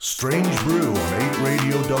Strange Brew on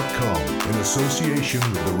 8radio.com in association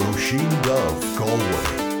with the Roisin Dove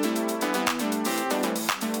Galway.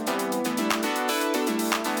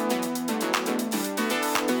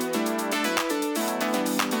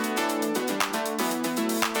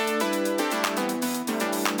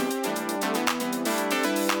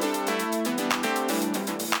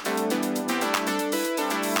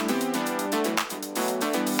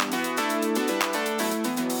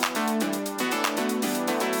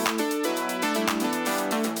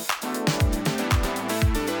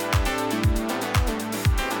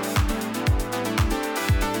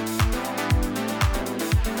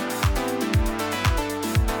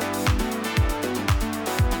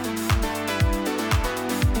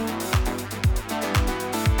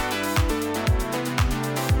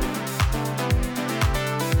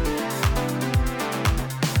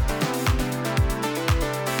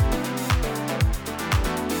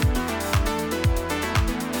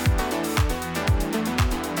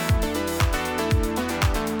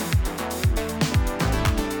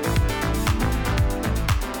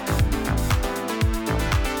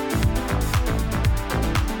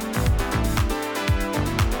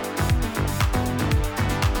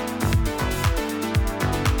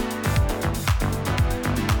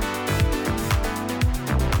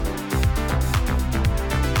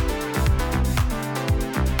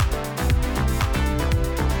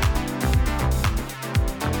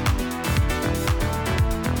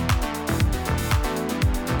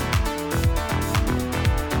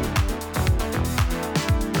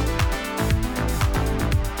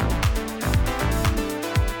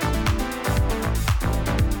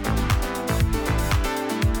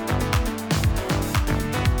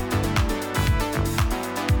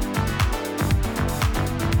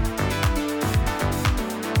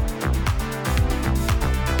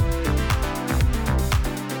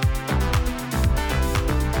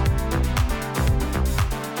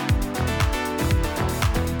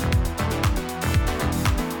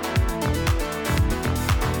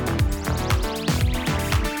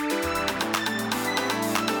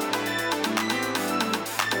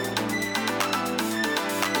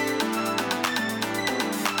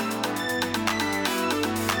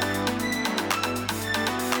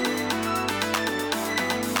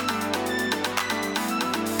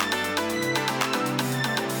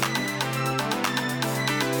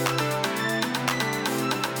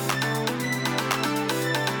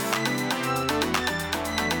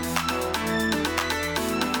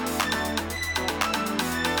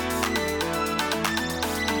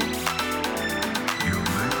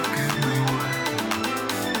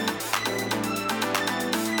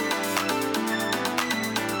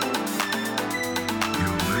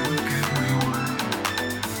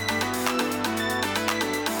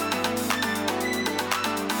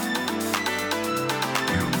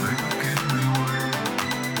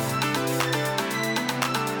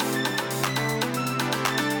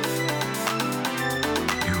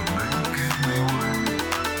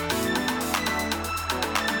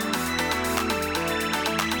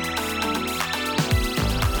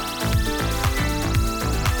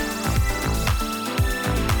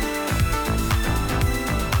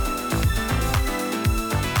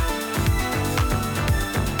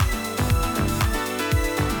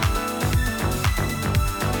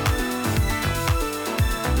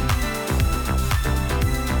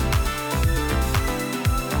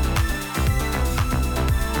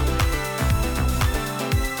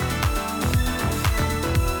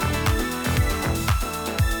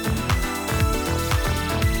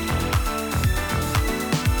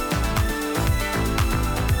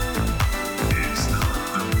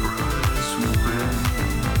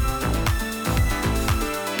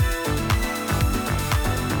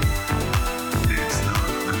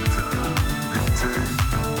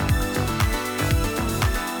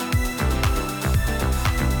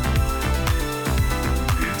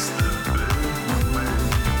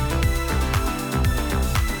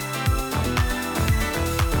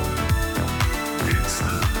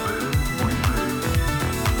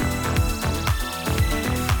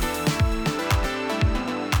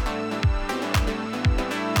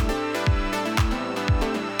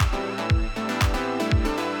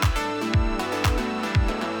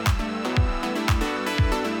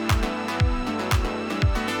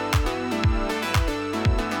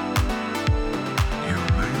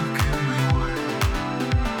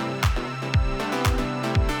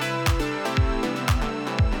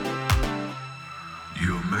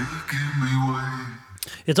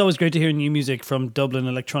 It's always great to hear new music from Dublin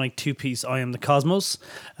electronic two-piece I Am the Cosmos.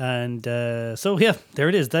 And so, yeah, there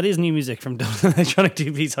it is. That is new music from Dublin electronic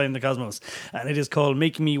two-piece I Am the Cosmos. And it is called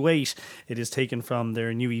Making Me Wait. It is taken from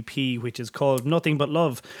their new EP, which is called Nothing But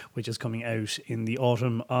Love, which is coming out in the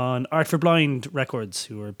autumn on Art for Blind Records,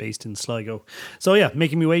 who are based in Sligo. So, yeah,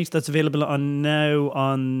 Making Me Wait, that's available now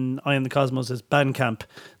on I Am the Cosmos' Bandcamp.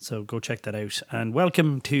 So go check that out. And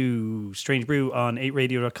welcome to Strange Brew on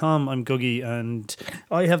 8radio.com. I'm Guggy, and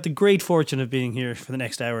I have the great fortune of being here for the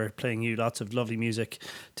next hour, playing you lots of lovely music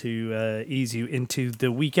to ease you into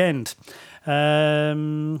the weekend.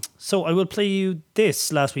 So I will play you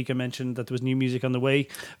this. Last week I mentioned that there was new music on the way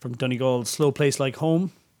from Donegal's Slow Place Like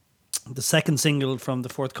Home, the second single from the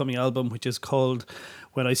forthcoming album, which is called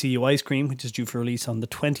When I See You Ice Cream, which is due for release on the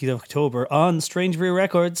 20th of October on Strange Brew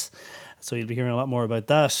Records. So you'll be hearing a lot more about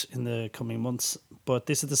that in the coming months. But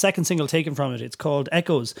this is the second single taken from it. It's called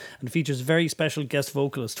Echoes and features very special guest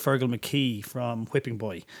vocalist Fergal McKee from Whipping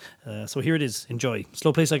Boy. So here it is. Enjoy.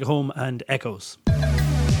 Slow Place Like a Home and Echoes.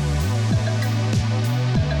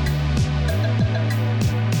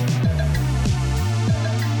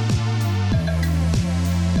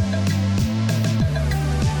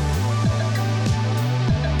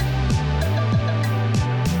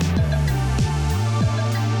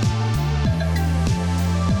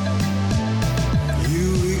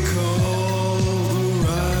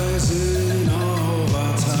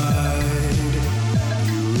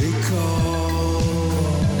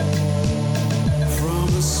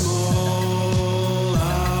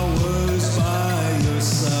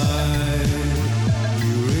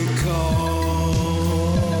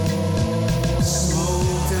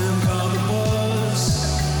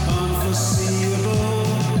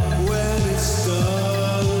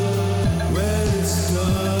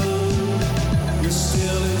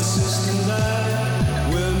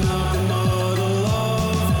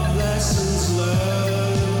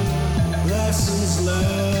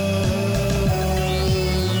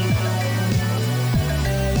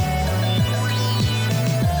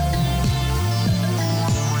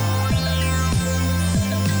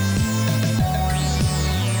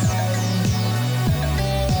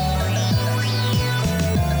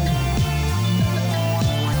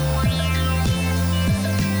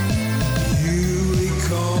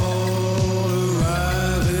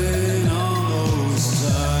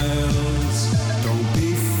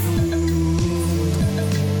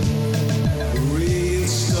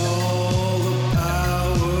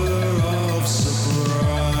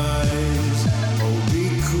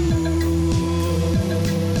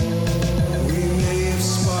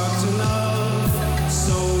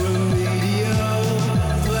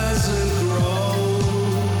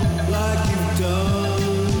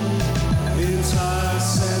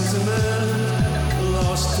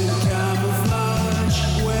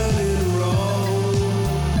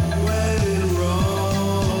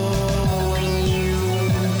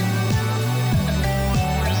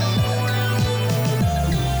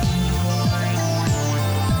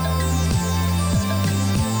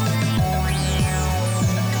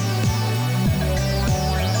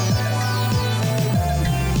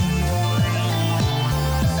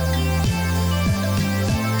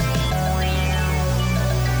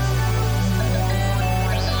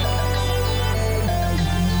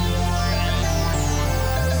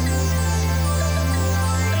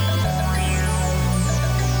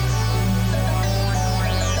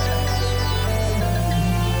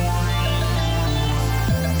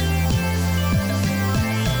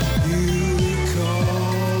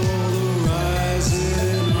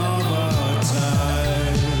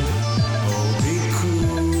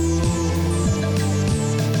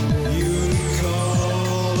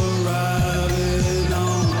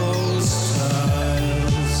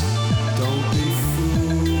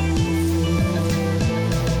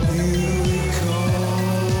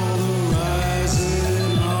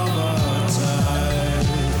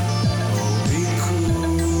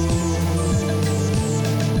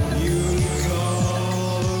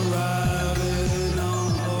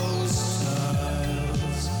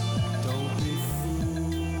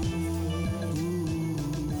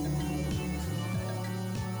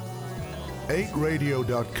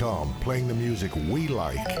 Radio.com, playing the music we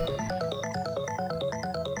like.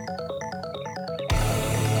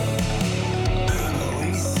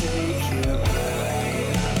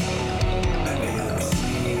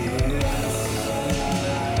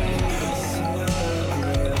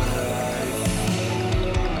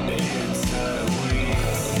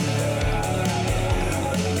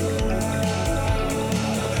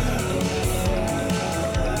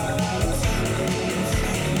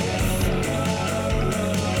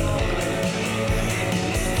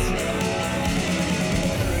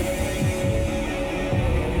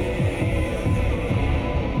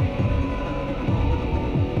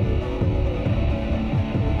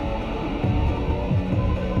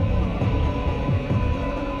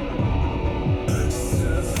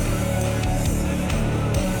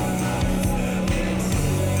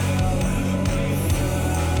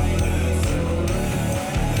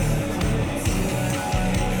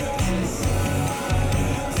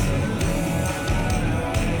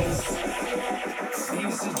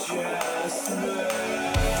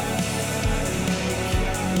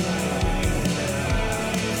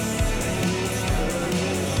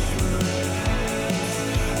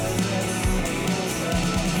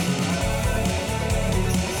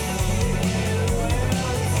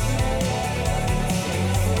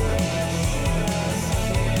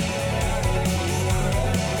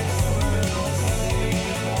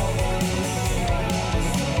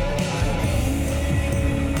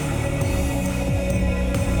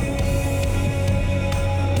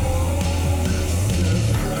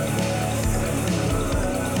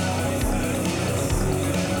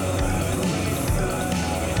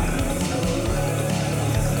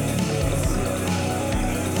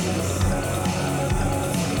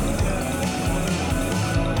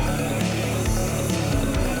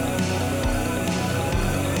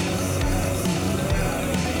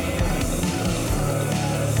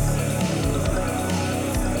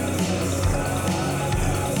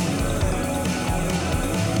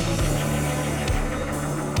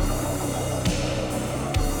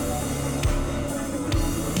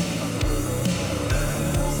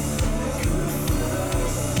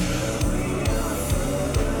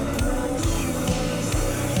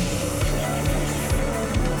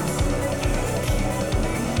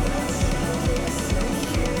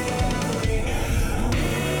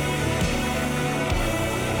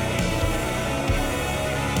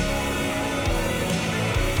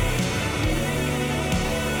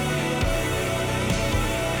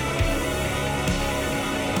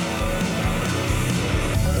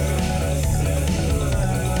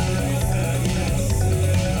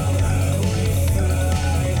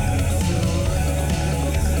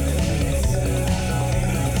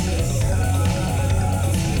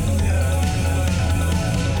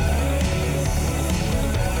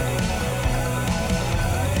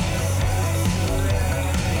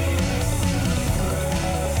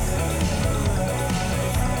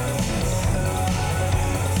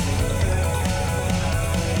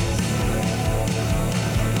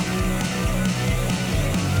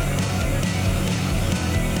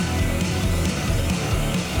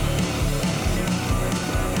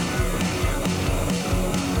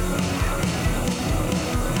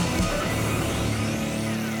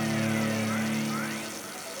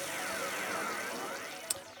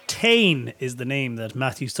 Tane is the name that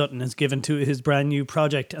Matthew Sutton has given to his brand new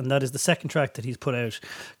project, and that is the second track that he's put out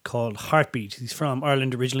called Heartbeat. He's from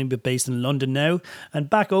Ireland originally, but based in London now, and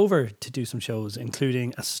back over to do some shows,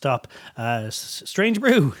 including a stop at Strange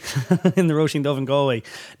Brew in the Roisin Dove in Galway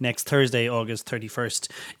next Thursday, August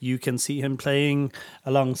 31st. You can see him playing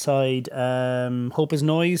alongside Hope Is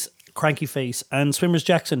Noise, Cranky Face and Swimmers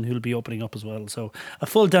Jackson, who'll be opening up as well. So a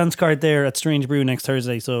full dance card there at Strange Brew next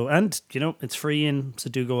Thursday. So, and you know, it's free in, so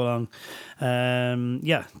do go along.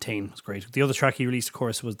 Tane was great. The other track he released, of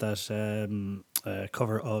course, was that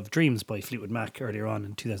cover of Dreams by Fleetwood Mac earlier on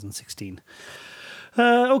in 2016.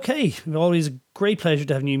 Okay, always a great pleasure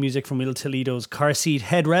to have new music from Will Toledo's Car Seat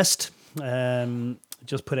Headrest.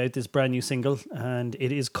 Just put out this brand new single, and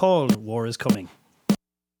it is called War Is Coming.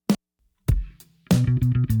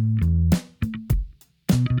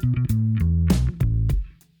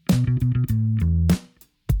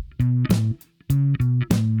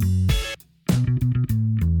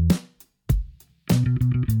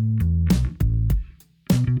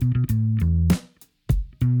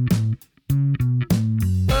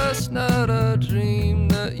 Last night I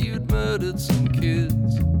dreamed that you'd murdered some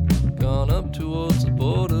kids, gone up towards the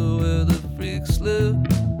border where the freaks live.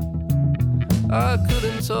 I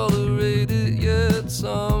couldn't tolerate it, yet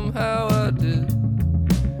somehow I did.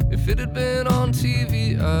 If it had been on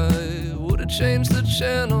TV, I would have changed the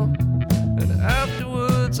channel. And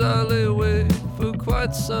afterwards I lay awake for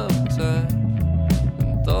quite some time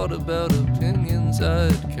and thought about opinions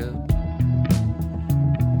I'd kept.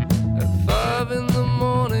 At 5 in the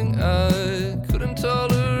morning I couldn't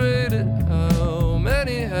tolerate it, how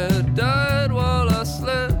many had died while I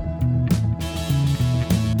slept.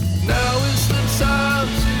 Now is the time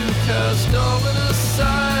to cast all it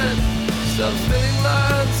aside, stop spinning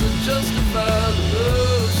lines and justify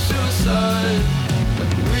the suicide,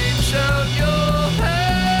 and reach out your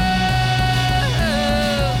hand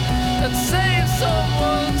and save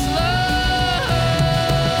someone's life,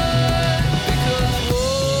 because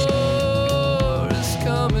war is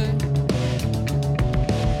coming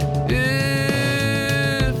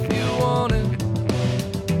if you want it.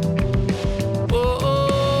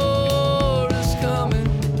 War is coming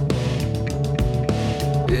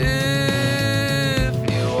if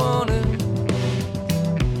you want it.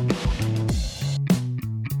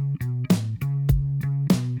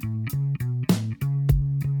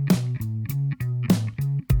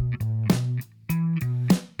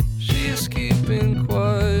 She's keeping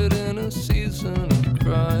quiet in a season of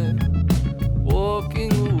crime,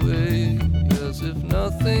 walking away as if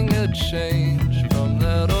nothing had changed from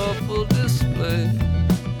that awful display.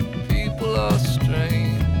 People are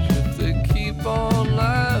strange, if they keep on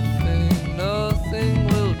laughing, nothing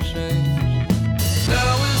will change.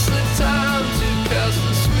 Now is the time to cast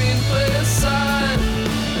the screenplay aside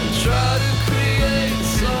and try to create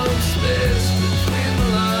some space between the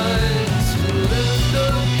lines, to lift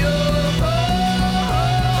up your heart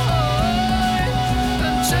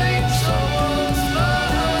and change someone's life.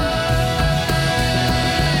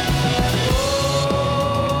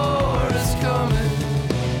 War is coming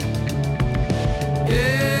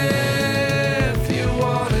if you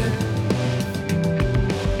want it.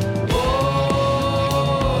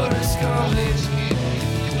 War is coming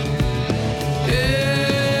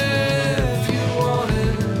if you want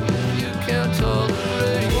it. You can't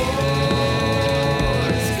tolerate it. War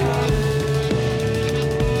is coming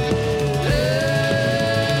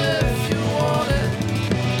if you want it.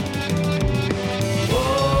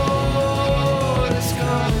 War is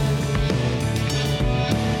coming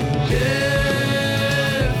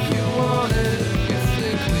if you want it. You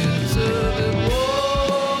think we deserve it.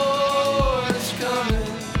 War is coming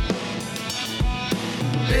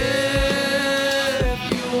if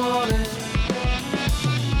you want it.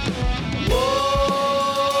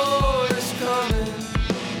 War is coming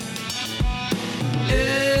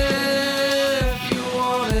if you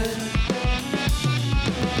want it.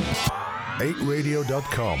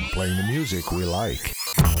 8radio.com, playing the music we like.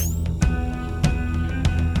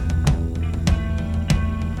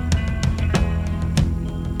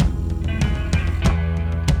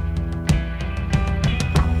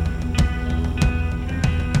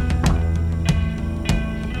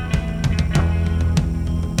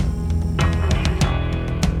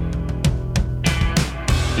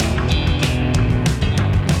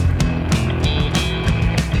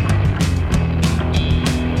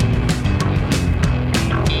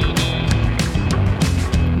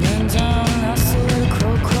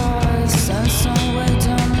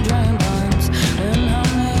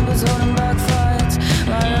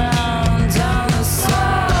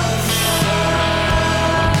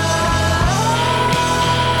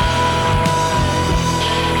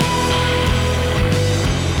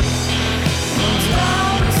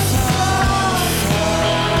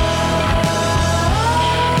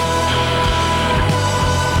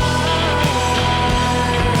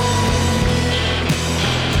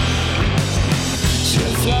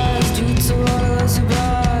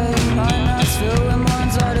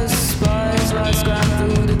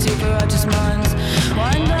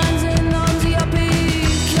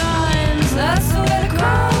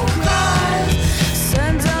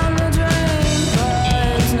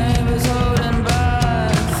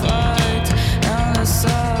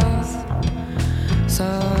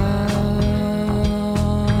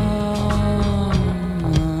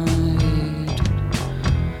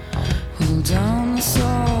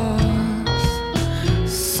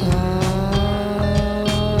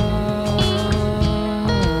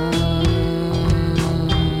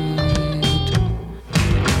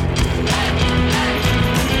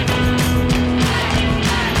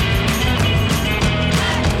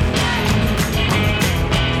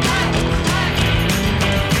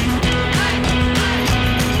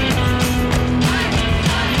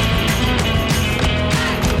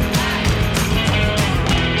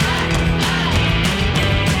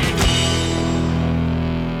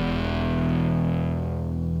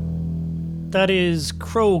 That is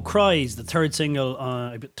Crow Cries, the third single,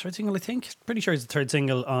 I think. Pretty sure it's the third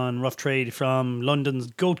single on Rough Trade from London's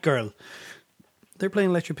Goat Girl. They're playing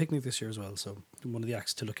Electric Picnic this year as well, so one of the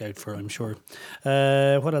acts to look out for, I'm sure.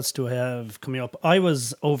 What else do I have coming up? I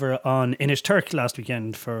was over on Inishturk last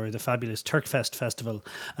weekend for the fabulous Turkfest festival,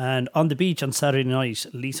 and on the beach on Saturday night,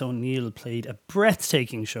 Lisa O'Neill played a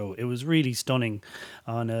breathtaking show. It was really stunning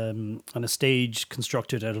on a stage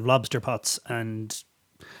constructed out of lobster pots and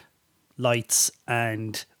lights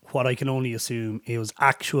and what I can only assume it was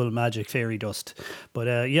actual magic fairy dust.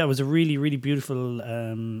 But yeah, it was a really, really beautiful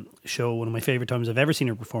show. One of my favourite times I've ever seen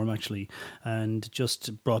her perform, actually, and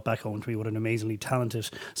just brought back home to me what an amazingly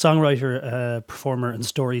talented songwriter, performer and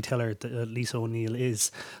storyteller that Lisa O'Neill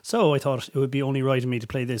is. So I thought it would be only right of me to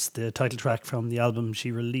play this, the title track from the album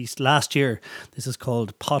she released last year. This is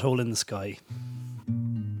called Pothole in the Sky.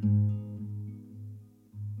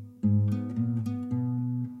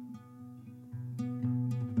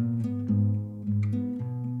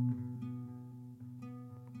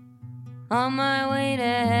 On my way to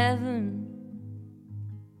heaven,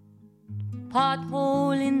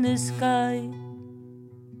 pothole in the sky.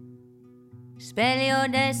 Spell your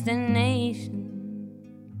destination.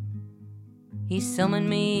 He summoned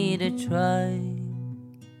me to try.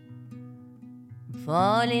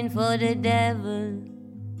 Falling for the devil,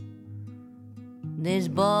 this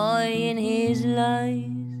boy in his lies.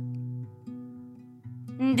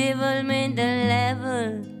 Devilment the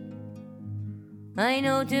level, I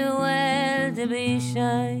know too well to be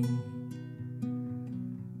shy.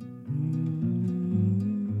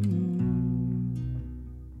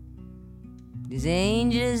 There's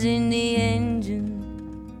angels in the engine,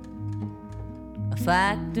 a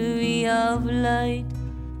factory of light.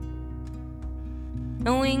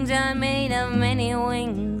 And wings are made of many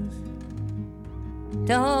wings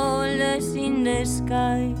to hold us in the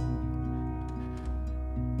sky.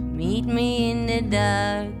 Meet me in the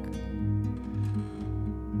dark,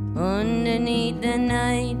 underneath the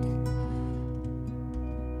night,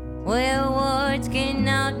 where words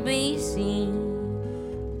cannot be seen,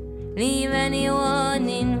 leave anyone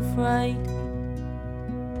in fright.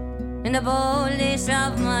 And the boldest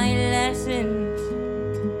of my lessons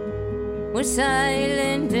was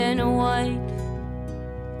silent and white.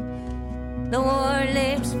 The world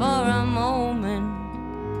lives for a moment,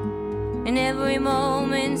 and every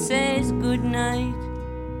moment says goodnight.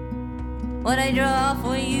 What I draw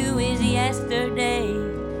for you is yesterday.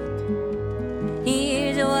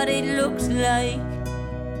 Here's what it looks like.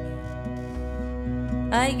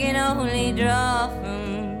 I can only draw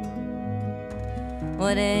from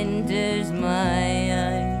what enters my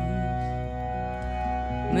eyes.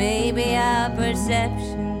 Maybe our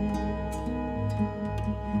perception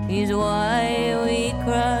is why we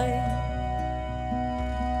cry.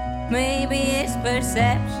 Maybe it's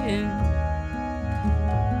perception.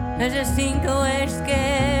 I just think we're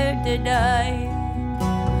scared to die.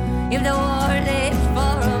 If the world lives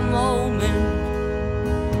for a moment,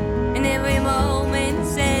 and every moment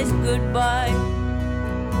says goodbye,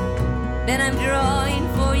 then I'm drawing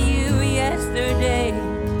for you yesterday.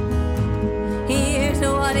 Here's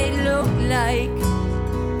what it looked like.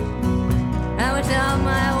 I was on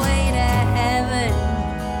my way to heaven,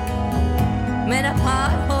 met a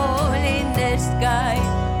pothole in the sky,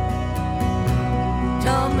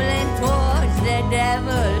 tumbling towards the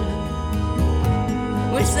devil,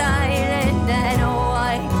 we're silent and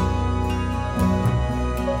white.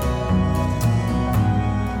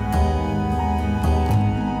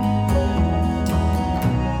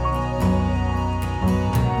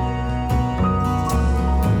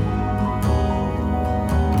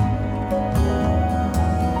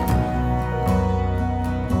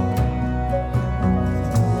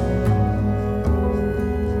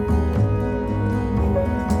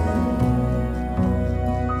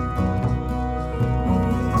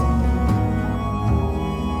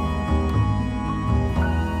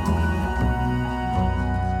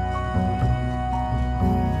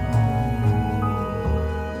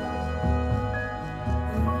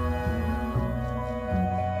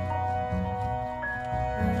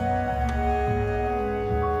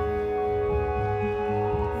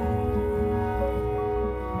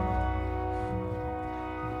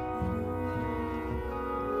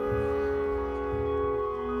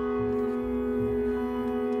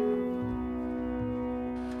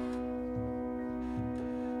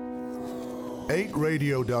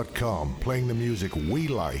 Radio.com, playing the music we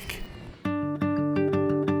like.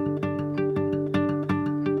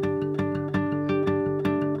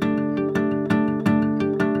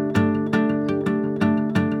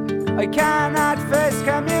 I cannot face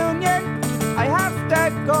communion, I have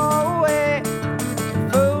to go away.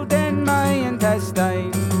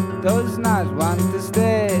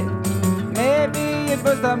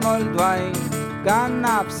 the mulled wine, gone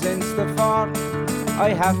off since the fall.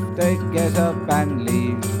 I have to get up and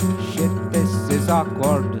leave. Shit, this is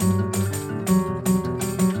awkward.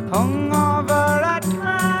 Hungover at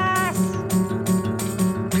Mass,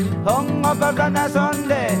 hungover on a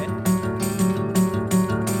Sunday,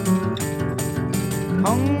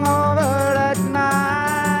 hungover at Mass.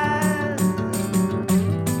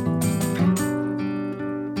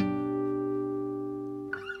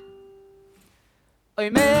 I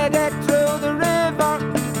made it through the river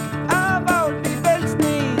about people's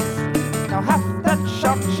knees. Now half the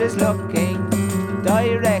church is looking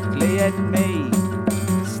directly at me.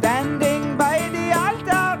 Standing by the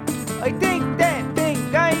altar, I think they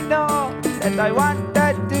think I know that I want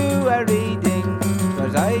to do a reading,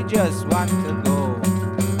 but I just want to go.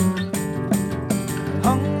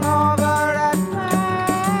 Hungover at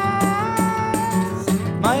Mass,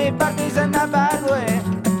 my body's in a bad way.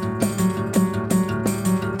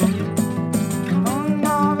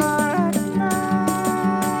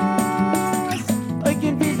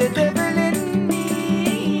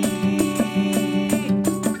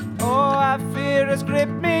 Grip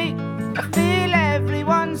me, I feel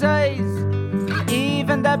everyone's eyes.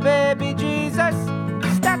 Even the baby Jesus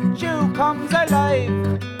statue comes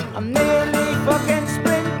alive. I'm nearly fucking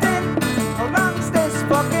sprinting around this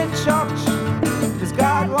fucking church. Does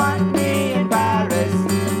God want me in Paris?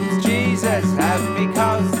 Does Jesus have me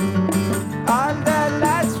cussed? All the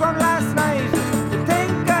lads from last night they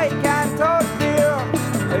think I can't hold beer.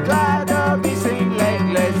 I'd rather be seen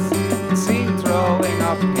legless than seen throwing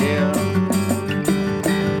up here.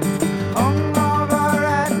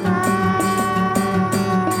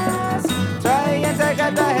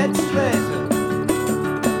 Get the head straight.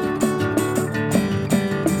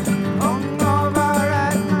 Hungover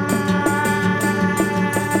at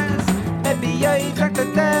Mass. Maybe I drank the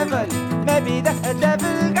devil. Maybe the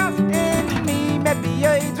devil got in me. Maybe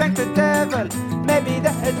I drank the devil. Maybe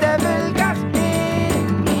the devil got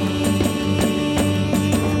in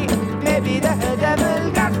me. Maybe the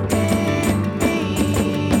devil got in me.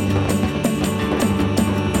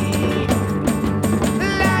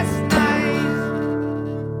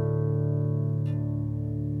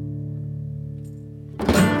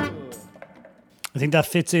 I think that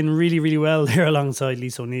fits in really, really well there alongside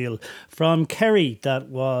Lisa O'Neill. From Kerry, that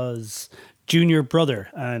was Junior Brother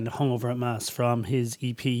and Hungover at Mass from his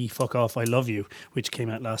EP Fuck Off I Love You, which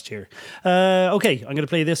came out last year. Okay, I'm going to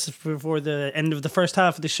play this before the end of the first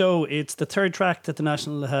half of the show. It's the third track that the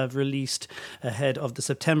National have released ahead of the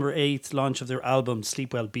September 8th launch of their album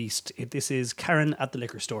Sleepwell Beast. This is Karen at the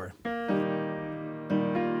Liquor Store.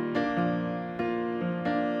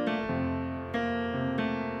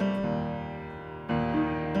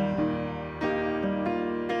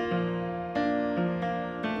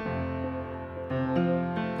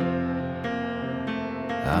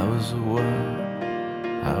 I was a worm,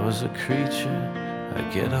 I was a creature,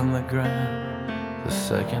 I'd get on the ground. The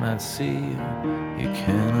second I'd see you, you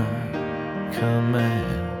cannot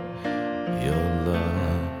command your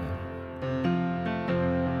love.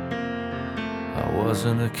 I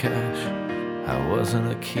wasn't a catch, I wasn't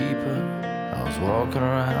a keeper. I was walking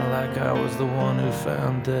around like I was the one who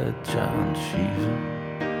found dead John Cheever.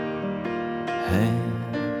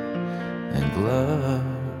 Hand and glove.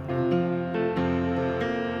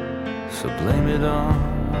 So blame it on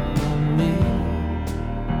me,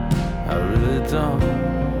 I really don't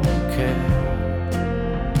care.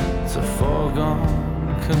 It's a foregone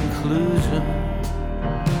conclusion.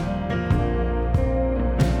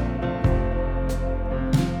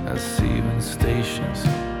 I see you in stations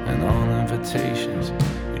and on invitations.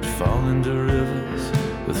 You'd fall into rivers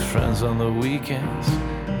with friends on the weekends.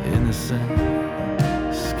 Innocent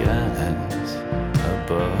skies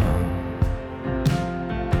above.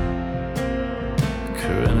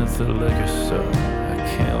 At the liquor store, I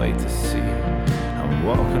can't wait to see you. I'm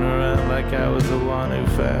walking around like I was the one who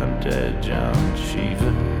found dead John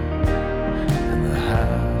Cheever in the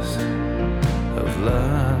house of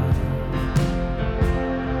love.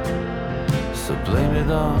 So blame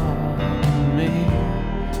it on me,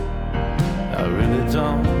 I really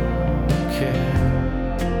don't care.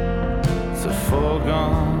 It's a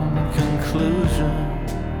foregone conclusion.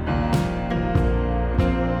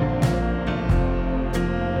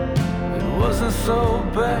 Wasn't so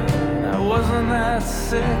bad, I wasn't that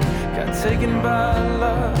sick. Got taken by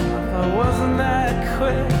love, I wasn't that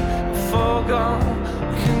quick. A foregone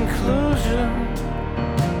conclusion.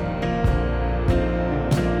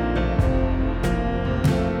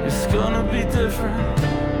 It's gonna be different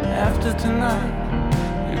after tonight.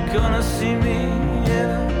 You're gonna see me in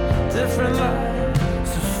a different light.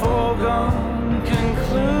 It's a foregone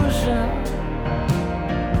conclusion.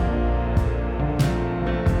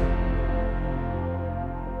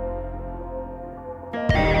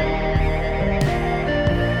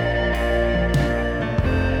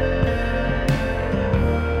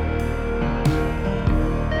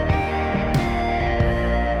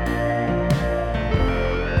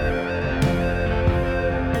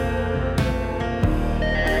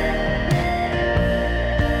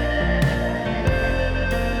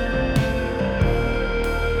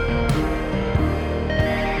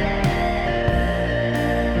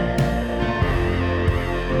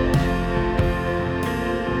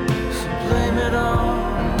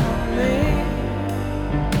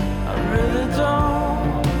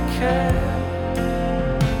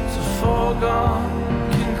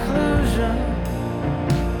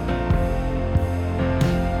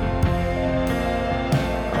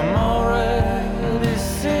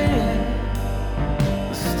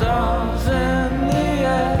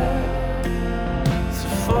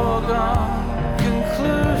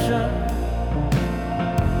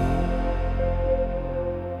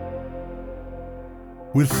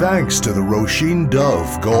 With thanks to the Roisin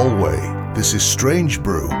Dove Galway, this is Strange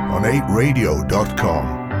Brew on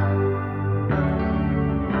 8radio.com.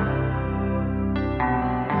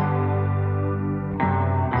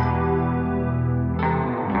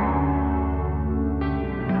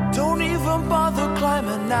 Don't even bother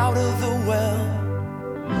climbing out of the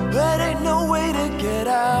well. There ain't no way to get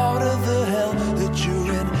out of the hell that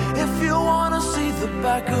you're in. If you wanna see the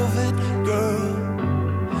back of it, girl,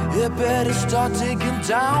 you better start digging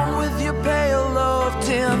down with your pail of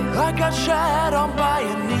tin. I got shat on by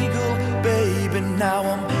an eagle, baby. Now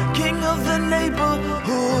I'm king of the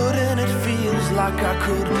neighborhood, and it feels like I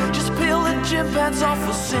could just peel the gym pants off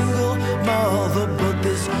a single mother. But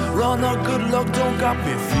this run of good luck don't got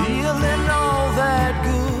me feeling all that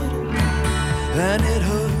good. And it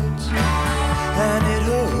hurts, and it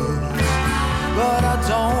hurts, but I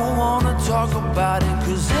don't wanna talk about it,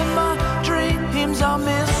 'cause in my dreams I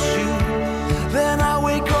miss you. Then I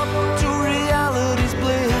wake up to reality's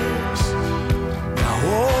bliss. Now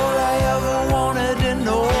all I ever wanted and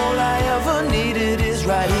all I ever needed is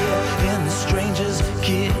right here in the stranger's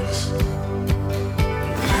kiss.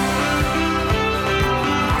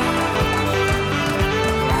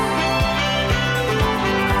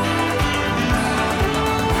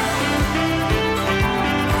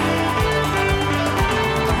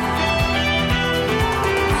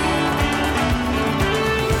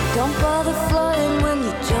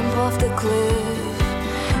 Off the cliff,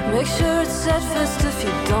 make sure it's set first if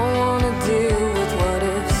you don't wanna deal with what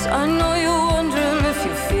ifs. I know you're wondering if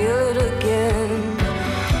you feel it again.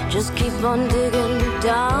 Just keep on digging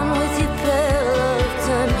down with your pail of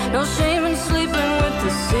tin. No shame in sleeping with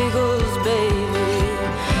the seagulls, baby.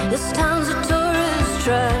 This town's a tourist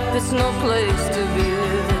trap, it's no place to be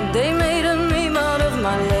living. They made a meme out of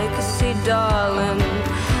my legacy, darling.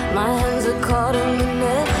 My hands are caught in the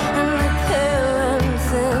net and they're pale and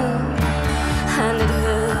thin. And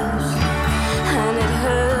it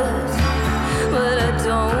hurts, but I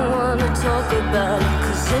don't wanna talk about it,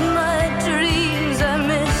 'cause in my dreams I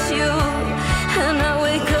miss you, and I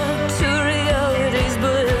wake up to reality's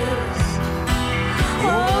bliss.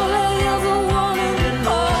 All I ever wanted and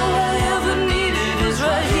all I ever needed is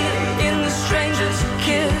right here in the stranger's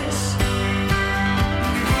kiss.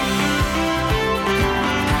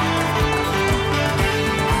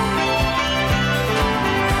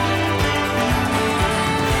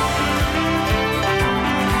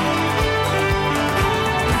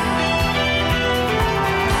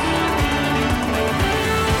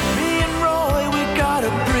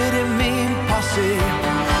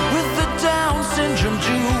 With the Down syndrome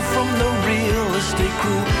Jew from the real estate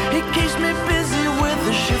crew. It keeps me busy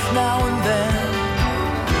with a shift now and then,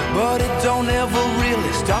 but it don't ever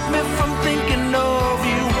really stop me from thinking of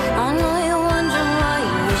you. I know you're wondering why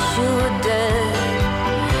you wish you were dead,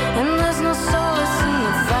 and there's no solace in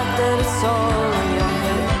the fact that it's all in your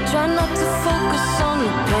head. Try not to focus on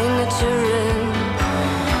the pain that you're in.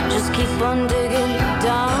 Just keep on digging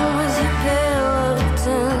down with your pail of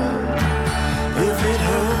tin. If it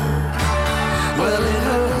hurts, well it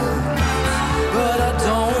hurts, but I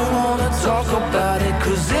don't wanna talk about it,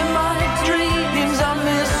 'cause in my dreams I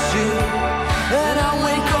miss you, and I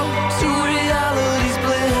wake up to reality's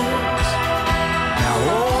bliss. Now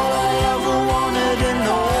all I ever wanted and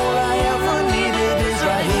all I ever needed is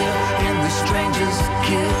right here in the stranger's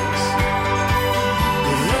kiss.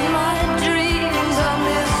 In my dreams I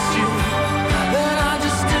miss you, then I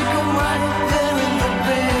just stick 'em right there in the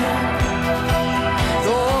bin.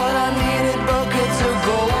 Thought I needed buckets of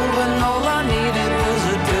gold, when all I needed was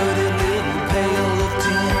a dirty little pail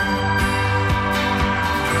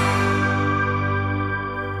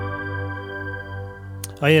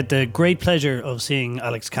I had the great pleasure of seeing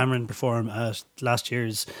Alex Cameron perform at last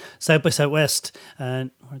year's South by Southwest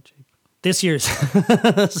and this year's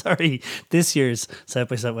this year's South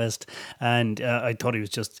by Southwest, and I thought he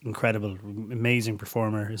was just incredible, amazing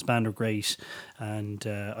performer. His band are great, and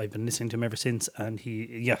I've been listening to him ever since. And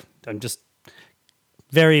I'm just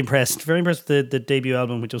very impressed with the debut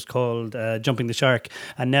album, which was called Jumping the Shark.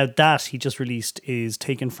 And now that he just released is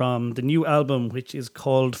taken from the new album, which is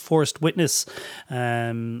called Forced Witness.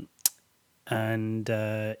 And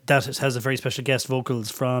that has a very special guest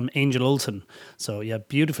vocals from Angel Olsen. So yeah,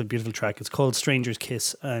 beautiful, beautiful track. It's called Stranger's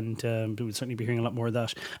Kiss, and we'll certainly be hearing a lot more of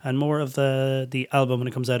that and more of the album when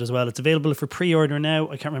it comes out as well. It's available for pre-order now.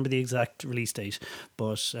 I can't remember the exact release date,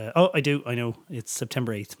 but I know it's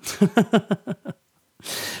September 8th.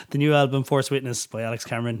 The new album, Forced Witness, by Alex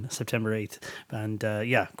Cameron, September 8th. And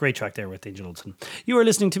great track there with Angel Olsen. You are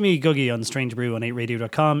listening to me, Googie, on Strange Brew on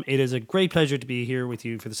 8radio.com. It is a great pleasure to be here with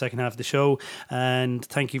you for the second half of the show. And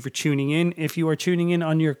thank you for tuning in. If you are tuning in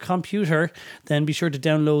on your computer, then be sure to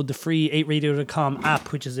download the free 8radio.com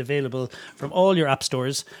app, which is available from all your app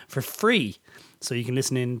stores for free. So you can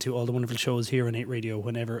listen in to all the wonderful shows here on 8 Radio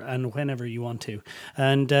whenever you want to.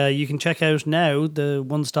 And you can check out now the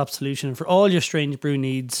one-stop solution for all your Strange Brew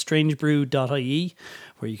needs, strangebrew.ie,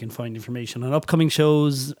 where you can find information on upcoming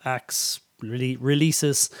shows, acts,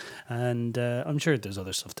 releases, and I'm sure there's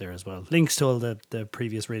other stuff there as well. Links to all the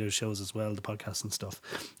previous radio shows as well, the podcasts and stuff.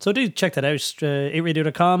 So do check that out,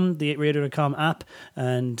 8radio.com, the 8radio.com app,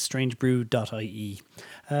 and strangebrew.ie.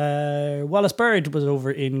 Wallace Bird was over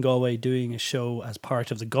in Galway doing a show as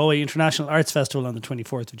part of the Galway International Arts Festival on the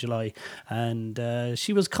 24th of July, and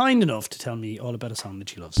she was kind enough to tell me all about a song that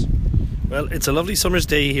she loves. Well, it's a lovely summer's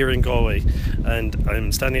day here in Galway, and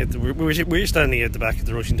I'm standing we're standing at the back of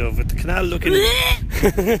the Roisin Dove with the canal looking.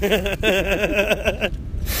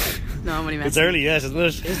 No, I'm only messing. It's early yet, isn't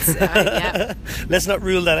it? It's, yeah. Let's not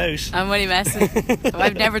rule that out. I'm only messing.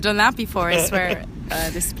 I've never done that before, I swear.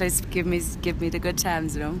 This place give me the good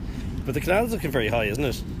times, you know. But the canal's looking very high, isn't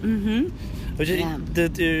it? Mm-hmm. Yeah.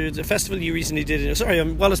 The festival you recently did. Sorry,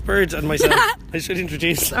 I'm Wallace Bird and myself. I should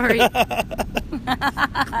introduce. Sorry.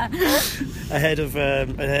 ahead of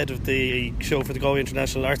the show for the Galway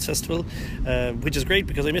International Arts Festival, which is great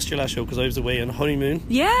because I missed your last show because I was away on honeymoon.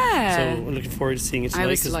 Yeah. So I'm looking forward to seeing it tonight. I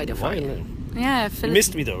was delighted for you. Yeah, you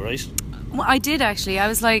missed me though, right? Well, I did actually. I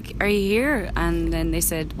was like, "Are you here?" And then they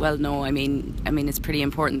said, "Well, no. I mean, it's pretty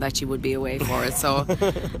important that you would be away for it." So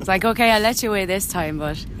it's like, "Okay, I'll let you away this time,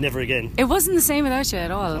 but never again." It wasn't the same without you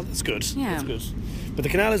at all. Oh, that's good. Yeah, that's good. But the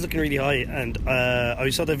canal is looking really high, and I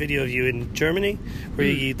saw that video of you in Germany, where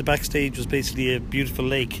the backstage was basically a beautiful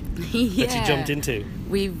lake that you jumped into.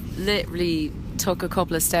 We literally took a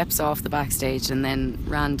couple of steps off the backstage and then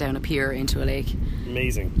ran down a pier into a lake.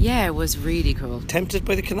 Amazing. Yeah, it was really cool. Tempted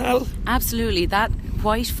by the canal? Absolutely. That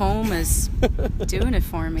white foam is doing it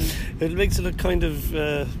for me. It makes it look kind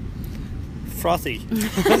of frothy.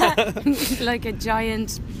 Like a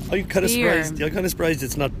giant I'm kind of surprised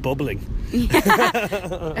it's not bubbling.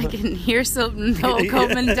 Yeah. I can hear something though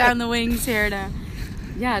coming down the wings here now.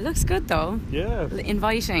 Yeah, it looks good though. Yeah.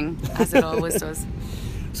 Inviting, as it always does.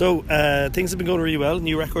 So, things have been going really well.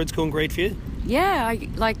 New record's going great for you? Yeah,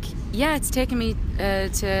 it's taken me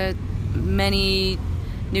to many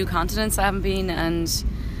new continents I haven't been, and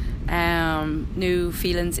new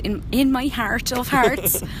feelings in my heart of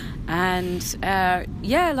hearts. And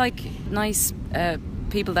nice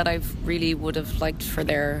people that I've really would have liked for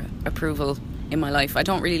their approval in my life. I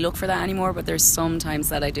don't really look for that anymore, but there's some times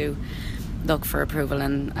that I do look for approval,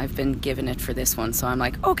 and I've been given it for this one. So I'm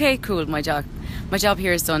like, okay, cool, my job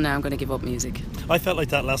here is done now. I'm going to give up music. I felt like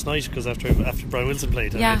that last night because after Brian Wilson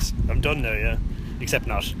played, I'm done now. Yeah, except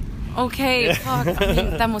not. Okay, fuck. I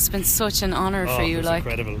mean, that must have been such an honour for you. It was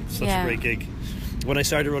incredible. Such a great gig. When I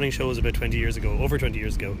started running shows over 20 years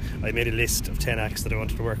ago, I made a list of 10 acts that I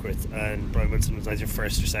wanted to work with, and Brian Wilson was either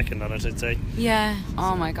first or second on it, I'd say. Yeah.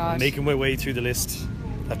 Oh my god. I'm making my way through the list.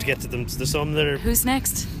 I have to get to them. There's some that are. Who's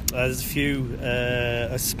next? There's a few.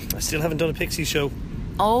 I still haven't done a Pixies show.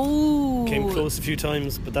 Oh. Came close a few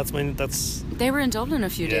times, but that's. They were in Dublin a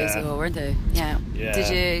few days ago, weren't they? Yeah. Did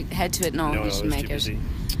you head to it? No, you didn't make it. Busy.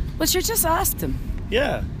 Well, sure, just ask them.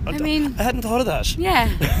 Yeah. I hadn't thought of that. Yeah.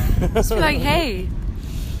 Just be like, hey,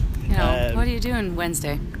 what are you doing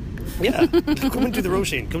Wednesday? Yeah. Come and do the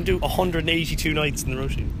Roisin. Come do 182 nights in the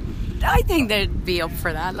Roisin. I think they'd be up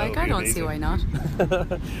for that. Like, I don't see why not.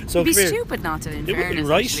 So it'd be stupid not to, in fairness.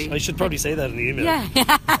 Right? Actually. I should probably say that in the email. Yeah.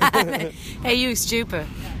 Hey, you stupid.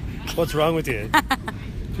 What's wrong with you?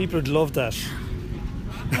 People would love that.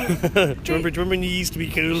 Do you remember when you used to be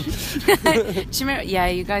cool? Do you remember? Yeah,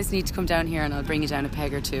 you guys need to come down here and I'll bring you down a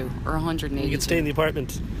peg or two, or 180. You could stay in the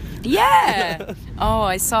apartment. Yeah. Oh,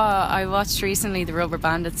 I watched recently the Rubber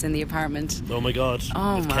Bandits in the apartment. Oh my god.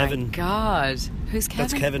 Oh With my Kevin. god. Who's Kevin?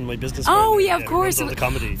 That's Kevin, my business Oh friend. yeah, of course. He runs all the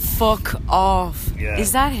comedy. Fuck off. Yeah.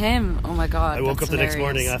 Is that him? Oh my god. I woke up that's the next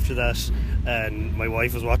hilarious. morning after that, and my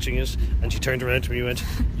wife was watching it, and she turned around to me and went,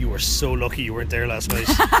 "You were so lucky you weren't there last night.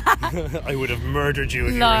 I would have murdered you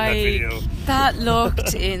if you were in that video." That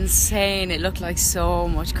looked insane. It looked like so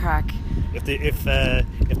much crack. If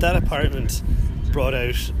that apartment brought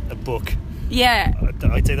out a book, Yeah.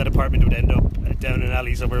 I'd say that apartment would end up down an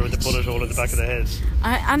alley somewhere with a bullet hole in the back of the head.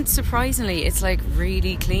 And surprisingly, it's like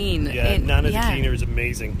really clean. Yeah, Nana the cleaner is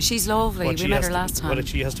amazing. She's lovely. We met her last time. What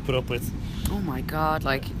she has to put up with. Oh my god,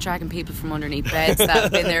 like dragging people from underneath beds that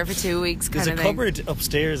have been there for 2 weeks. There's a cupboard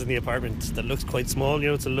upstairs in the apartment that looks quite small,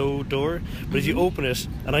 it's a low door, but if you open it,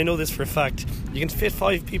 and I know this for a fact, you can fit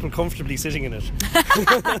 5 people comfortably sitting in it.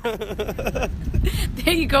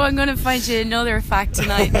 There you go, I'm going to find you another fact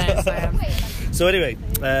tonight now, Sam. So anyway,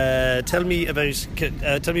 tell me about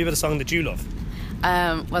a song that you love.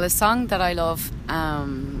 Well, a song that I love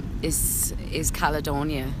is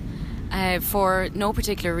Caledonia. For no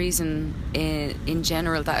particular reason in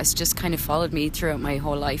general, that has just kind of followed me throughout my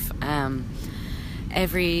whole life.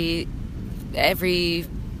 Every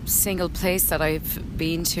single place that I've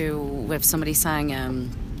been to, if somebody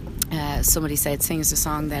sang, somebody said sing us a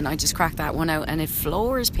song, then I just crack that one out and it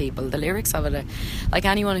floors people. The lyrics of it, like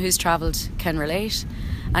anyone who's travelled can relate.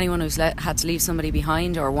 Anyone who's had to leave somebody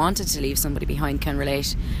behind or wanted to leave somebody behind can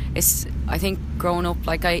relate. It's, I think, growing up,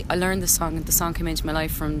 like I learned the song, and the song came into my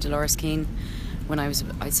life from Dolores Keane when I was,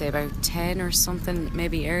 I'd say, about 10 or something,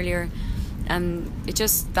 maybe earlier. And it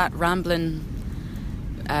just, that rambling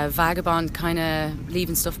vagabond kind of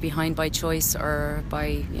leaving stuff behind by choice or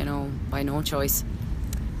by no choice.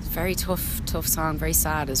 It's a very tough song, very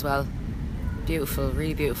sad as well. Beautiful,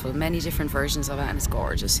 really beautiful. Many different versions of it, and it's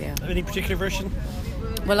gorgeous, yeah. Any particular version?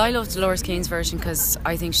 Well, I love Dolores Keane's version because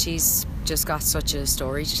I think she's just got such a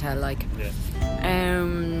story to tell. Like,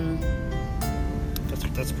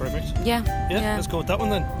 that's perfect. Yeah. Let's go with that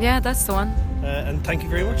one then. Yeah, that's the one. And thank you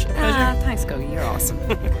very much. Pleasure. Thanks, Gogi. You're awesome.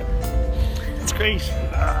 That's great.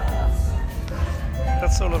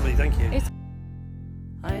 That's so lovely. Thank you.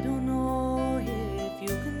 I don't know if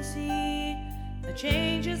you can see the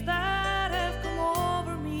changes that have come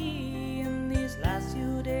over me in these last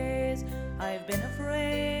few days. I've been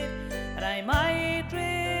afraid that I might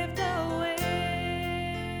drift away.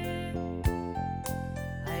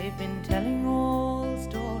 I've been telling old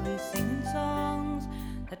stories, singing songs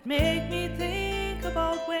that make me think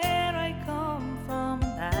about where I come from.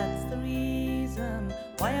 That's the reason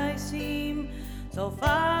why I seem so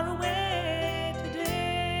far away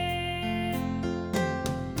today.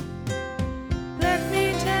 Let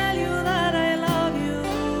me tell you that I love you,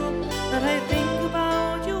 that I think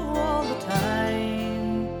about you all the time.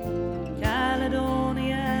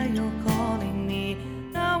 Caledonia, you're calling me,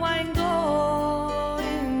 now I'm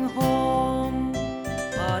going home.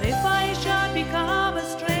 But if I should become a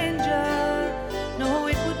stranger, no,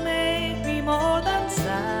 it would make me more than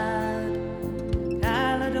sad.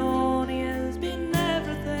 Caledonia's been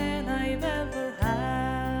everything I've ever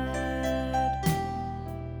had.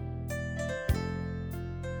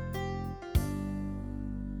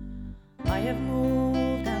 I have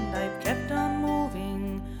moved and I've kept on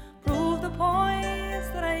moving, proved the points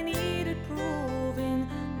that I needed proving,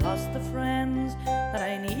 lost the friends that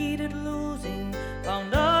I needed losing,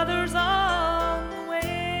 found others on the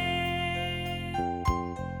way.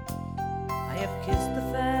 I have kissed the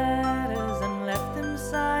feathers and left them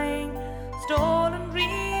sighing, stolen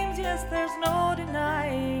dreams, yes, there's no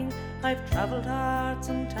denying. I've travelled hard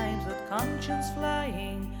sometimes with conscience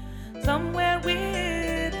flying, somewhere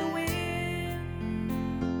with the wind.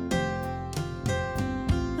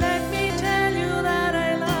 Let me tell you that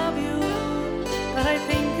I love you, that I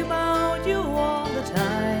think about you all the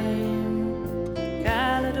time.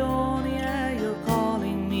 Caledonia, you're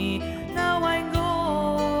calling me, now I'm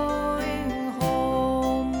going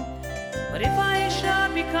home. But if I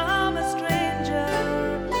should become a stranger,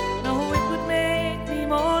 no, it would make me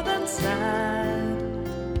more than sad.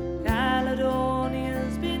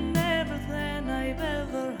 Caledonia's been everything I've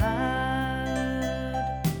ever had.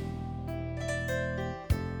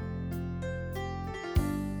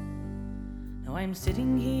 Now I'm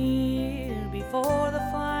sitting here before the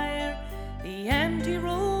fire, the empty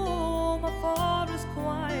room, a forest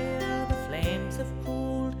choir. The flames have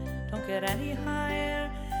cooled, don't get any higher.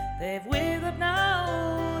 They've withered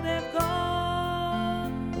now, they've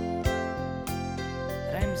gone.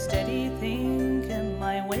 But I'm I'm steady thinking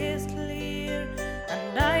my way is clear,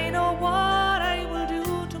 and I know what I will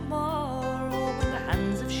do tomorrow. When the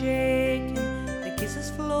hands have shaken, the kisses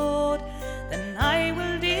flowed, then I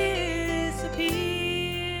will disappear.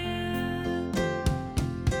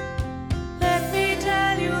 Let me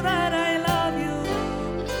tell you that I love you,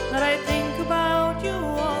 that I think about you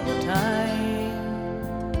all the time.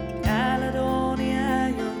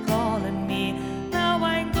 Caledonia, you're calling me, now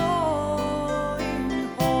I'm going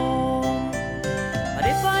home. But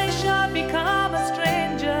if I should become a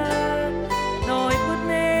stranger, no, it would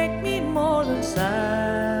make me more than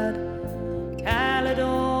sad.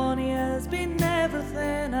 Caledonia's been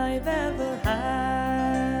everything I've ever had.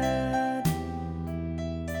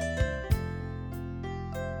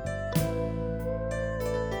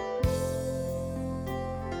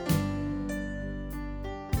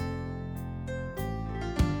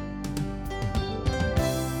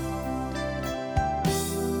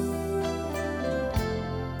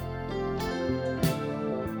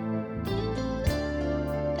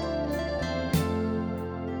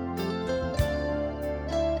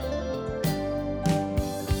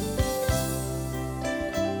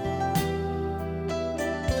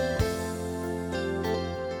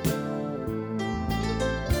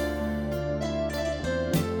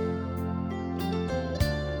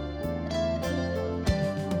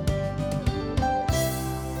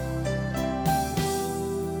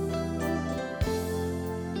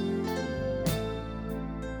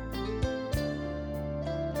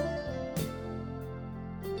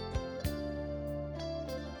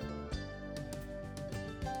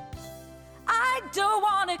 I don't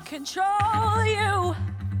want to control you.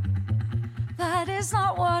 That is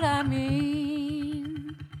not what I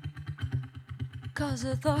mean. 'Cause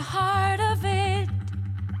at the heart of it,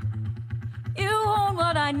 you own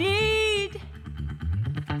what I need.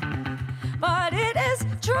 But it is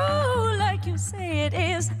true, like you say it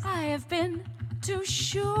is. I have been too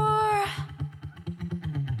sure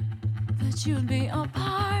that you'd be a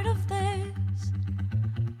part of this.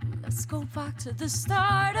 Let's go back to the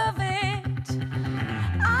start of it.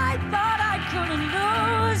 I thought I couldn't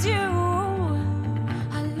lose you.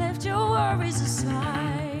 I left your worries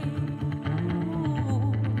aside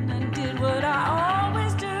and did what I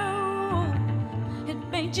always do. It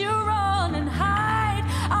made you run and hide.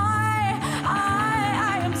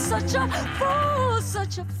 I am such a fool,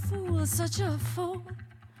 such a fool, such a fool.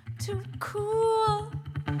 Too cool.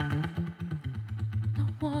 I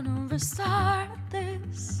wanna restart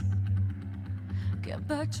this. Get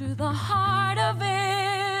back to the heart of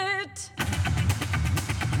it.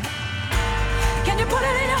 Can you put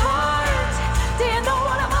it in your heart? Do you know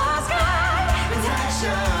what I'm asking?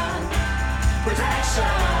 Protection,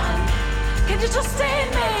 protection. Can you trust in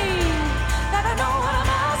me that I know what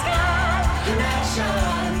I'm asking?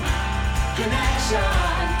 Connection,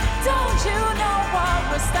 connection. Don't you know what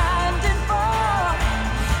we're standing for?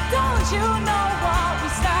 Don't you know what we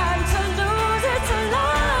stand to lose? It's a love.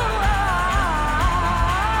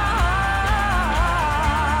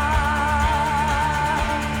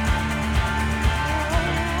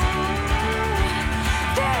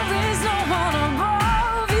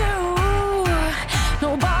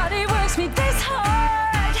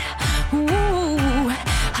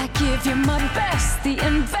 Give you my best. The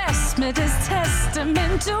investment is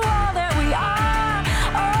testament to all that we are.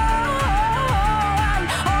 Oh, and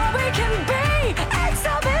all we can be. It's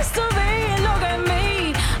a mystery. Look at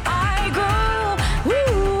me. I grew.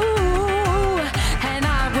 And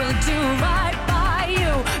I will do right by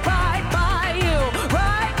you. Right by you.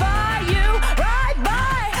 Right by you. Right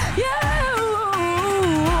by you.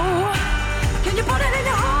 Can you put it in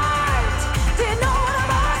your heart? Do you know what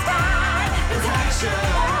I'm asking? Protection.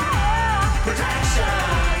 Protection.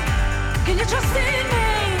 Can you trust in me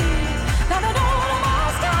that I know what I'm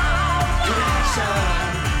asking? Connection,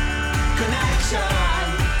 connection.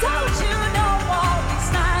 Don't you know what we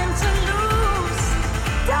stand to lose?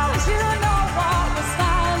 Don't you know what we're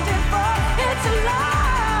standing for? It's a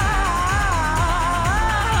lie.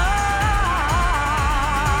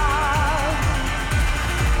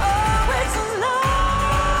 Oh, it's a lie.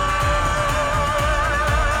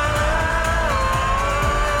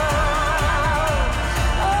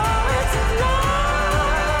 Oh, it's a lie.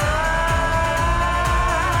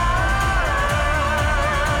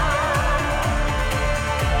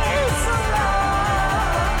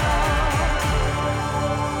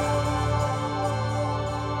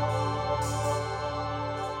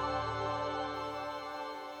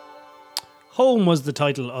 Home was the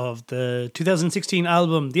title of the 2016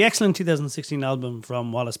 album, the excellent 2016 album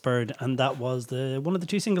from Wallace Bird, and that was one of the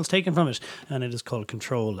two singles taken from it, and it is called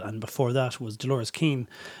Control. And before that was Dolores Keane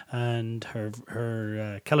and her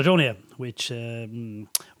Caledonia, which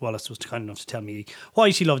Wallace was kind enough to tell me why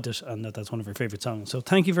she loved it and that's one of her favourite songs. So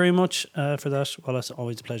thank you very much for that, Wallace.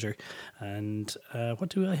 Always a pleasure. And what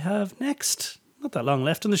do I have next? Not that long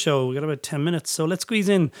left on the show. We got about 10 minutes. So let's squeeze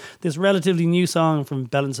in this relatively new song from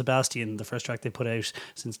Belle and Sebastian, the first track they put out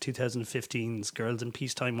since 2015's Girls in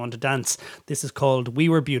Peacetime Want to Dance. This is called We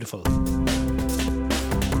Were Beautiful.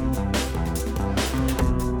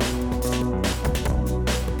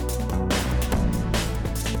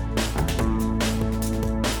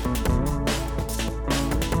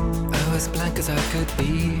 I was blank as I could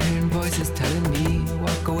be, hearing voices telling me,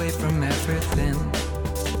 walk away from everything.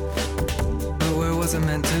 Where was I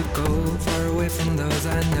meant to go? Far away from those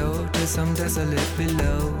I know, to some desolate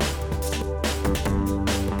below.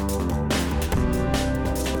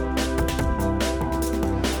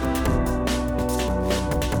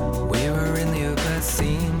 We were in the upper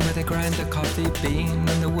scene, where they grind the coffee bean,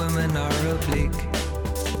 and the women are oblique.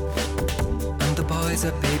 And the boys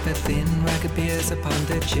are paper thin, ragged beers upon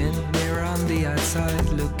their chin. We're on the outside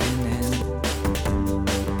looking in.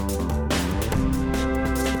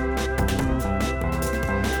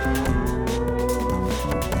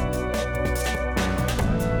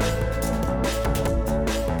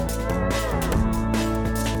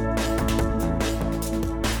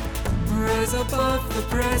 Above the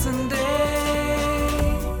present day,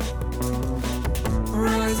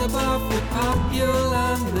 rise above the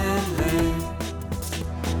popular melee.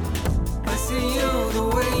 I see you the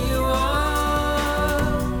way you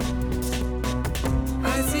are,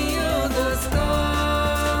 I see you the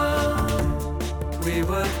star. We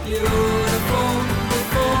were beautiful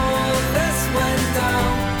before this went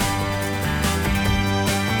down.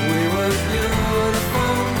 We were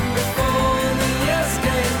beautiful before the years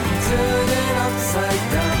came. Turn it upside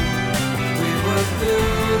down. We were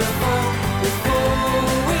beautiful before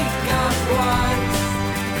we got wise.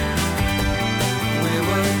 We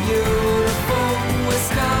were beautiful with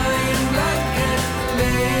sky and black and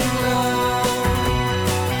laying low.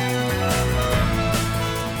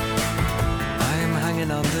 I am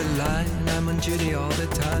hanging on the line, I'm on duty all the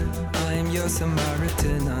time. I am your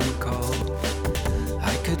Samaritan on call.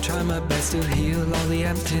 I could try my best to heal all the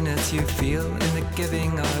emptiness you feel. In the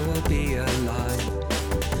giving I will be alive.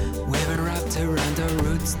 We were wrapped around our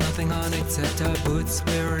roots, nothing on except our boots.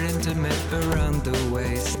 We were intimate around the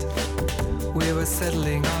waist. We were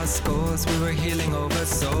settling our scores, we were healing over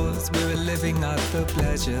souls. We were living out the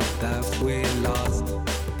pleasure that we lost.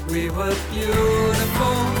 We were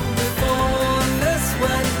beautiful before this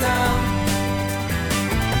went down.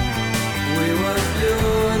 We were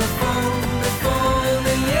beautiful before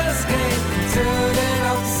the years came, turn it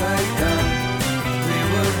upside down. We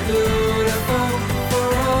were beautiful for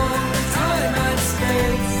all time and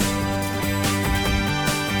space.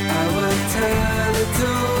 I will tell it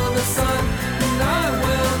to the sun, and I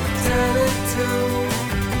will tell it too.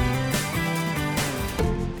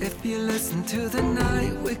 If you listen to the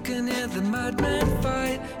night, we can hear the madmen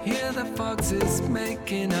fight, hear the foxes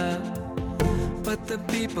making up. But the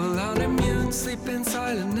people aren't immune, sleeping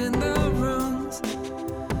silent in their rooms,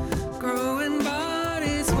 growing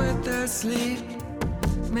bodies with their sleep,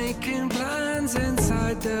 making plans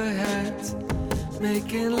inside their heads,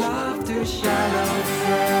 making love to shallow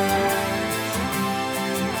threads.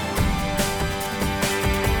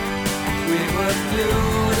 We were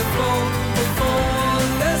beautiful before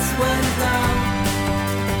this went down.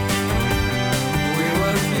 We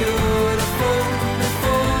were beautiful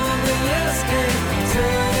before the years came,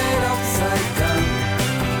 turn it upside down.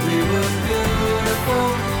 We were beautiful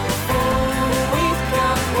before we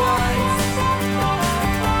got wise.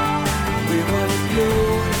 We were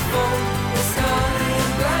beautiful, the sky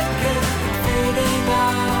and black and fading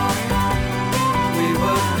out. We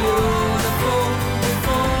were beautiful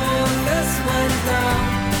before this went down.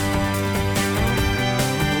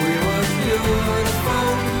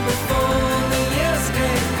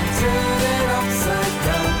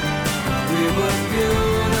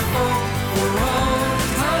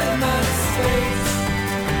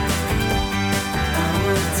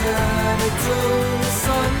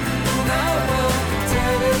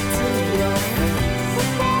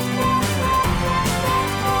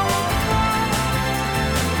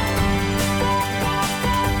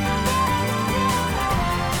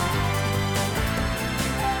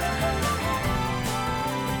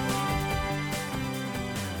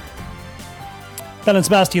 Belle and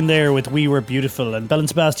Sebastian there with We Were Beautiful. And Belle and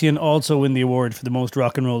Sebastian also win the award for the most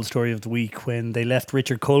rock and roll story of the week when they left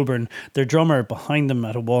Richard Colburn, their drummer, behind them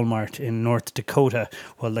at a Walmart in North Dakota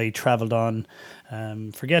while they travelled on,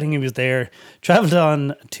 forgetting he was there, travelled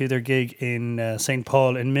on to their gig in St.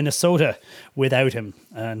 Paul in Minnesota without him.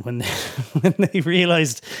 And when they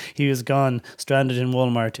realised he was gone, stranded in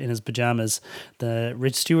Walmart in his pyjamas, the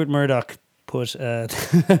Rich Stuart Murdoch put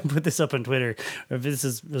this up on Twitter. This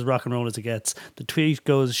is as rock and roll as it gets. The tweet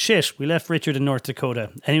goes, "Shit, we left Richard in North Dakota.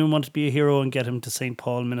 Anyone want to be a hero and get him to St.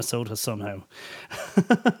 Paul, Minnesota somehow?"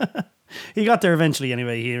 He got there eventually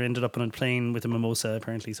anyway. He ended up on a plane with a mimosa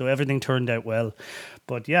apparently. So everything turned out well.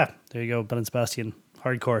 But yeah, there you go. Belle and Sebastian.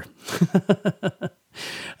 Hardcore.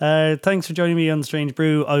 Thanks for joining me on Strange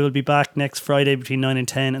Brew. I will be back next Friday between 9 and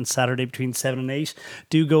 10 and Saturday between 7 and 8.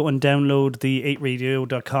 Do go and download the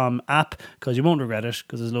 8radio.com app because you won't regret it,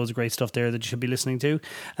 because there's loads of great stuff there that you should be listening to.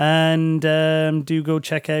 And do go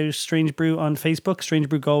check out Strange Brew on Facebook, Strange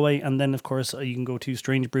Brew Galway, and then of course you can go to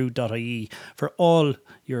strangebrew.ie for all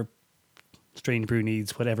your Strange Brew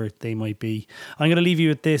needs, whatever they might be. I'm going to leave you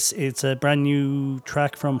with this. It's a brand new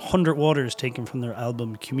track from 100 Waters taken from their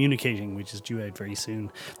album Communicating, which is due out very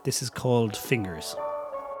soon. This is called Fingers.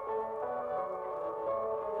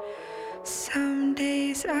 Some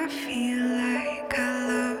days I feel like I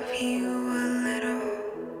love you a little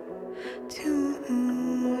too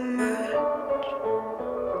much.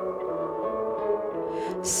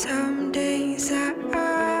 Some days I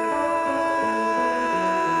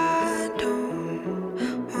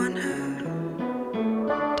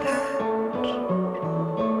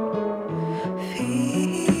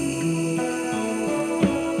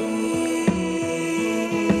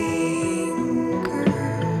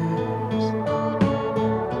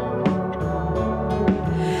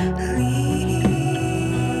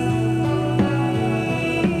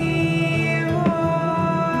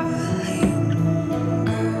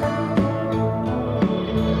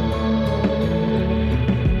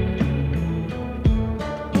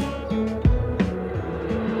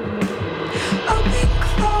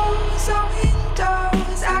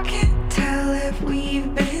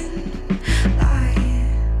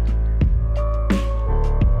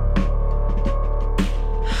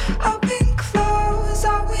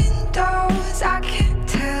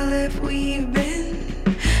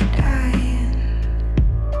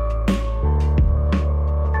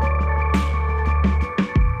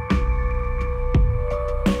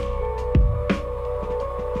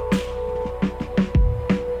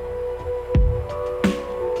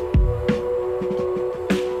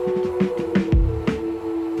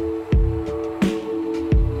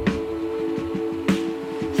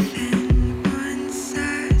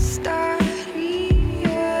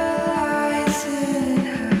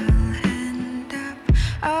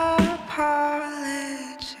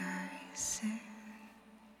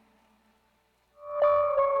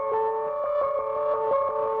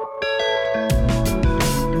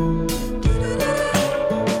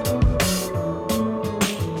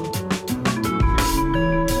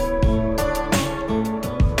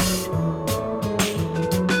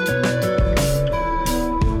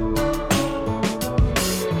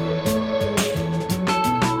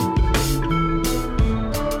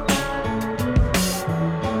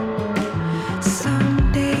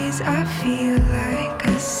I feel like